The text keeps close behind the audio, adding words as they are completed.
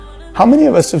How many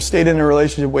of us have stayed in a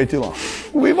relationship way too long?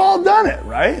 We've all done it,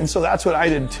 right? And so that's what I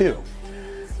did too.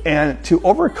 And to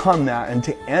overcome that and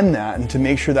to end that and to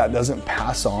make sure that doesn't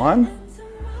pass on,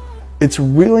 it's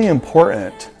really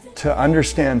important to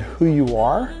understand who you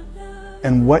are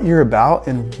and what you're about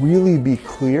and really be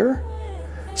clear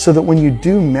so that when you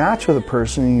do match with a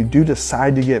person and you do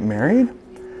decide to get married,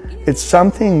 it's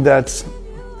something that's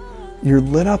you're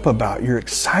lit up about, you're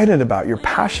excited about, you're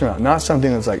passionate about, not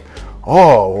something that's like,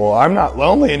 oh, well, I'm not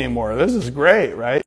lonely anymore. This is great, right?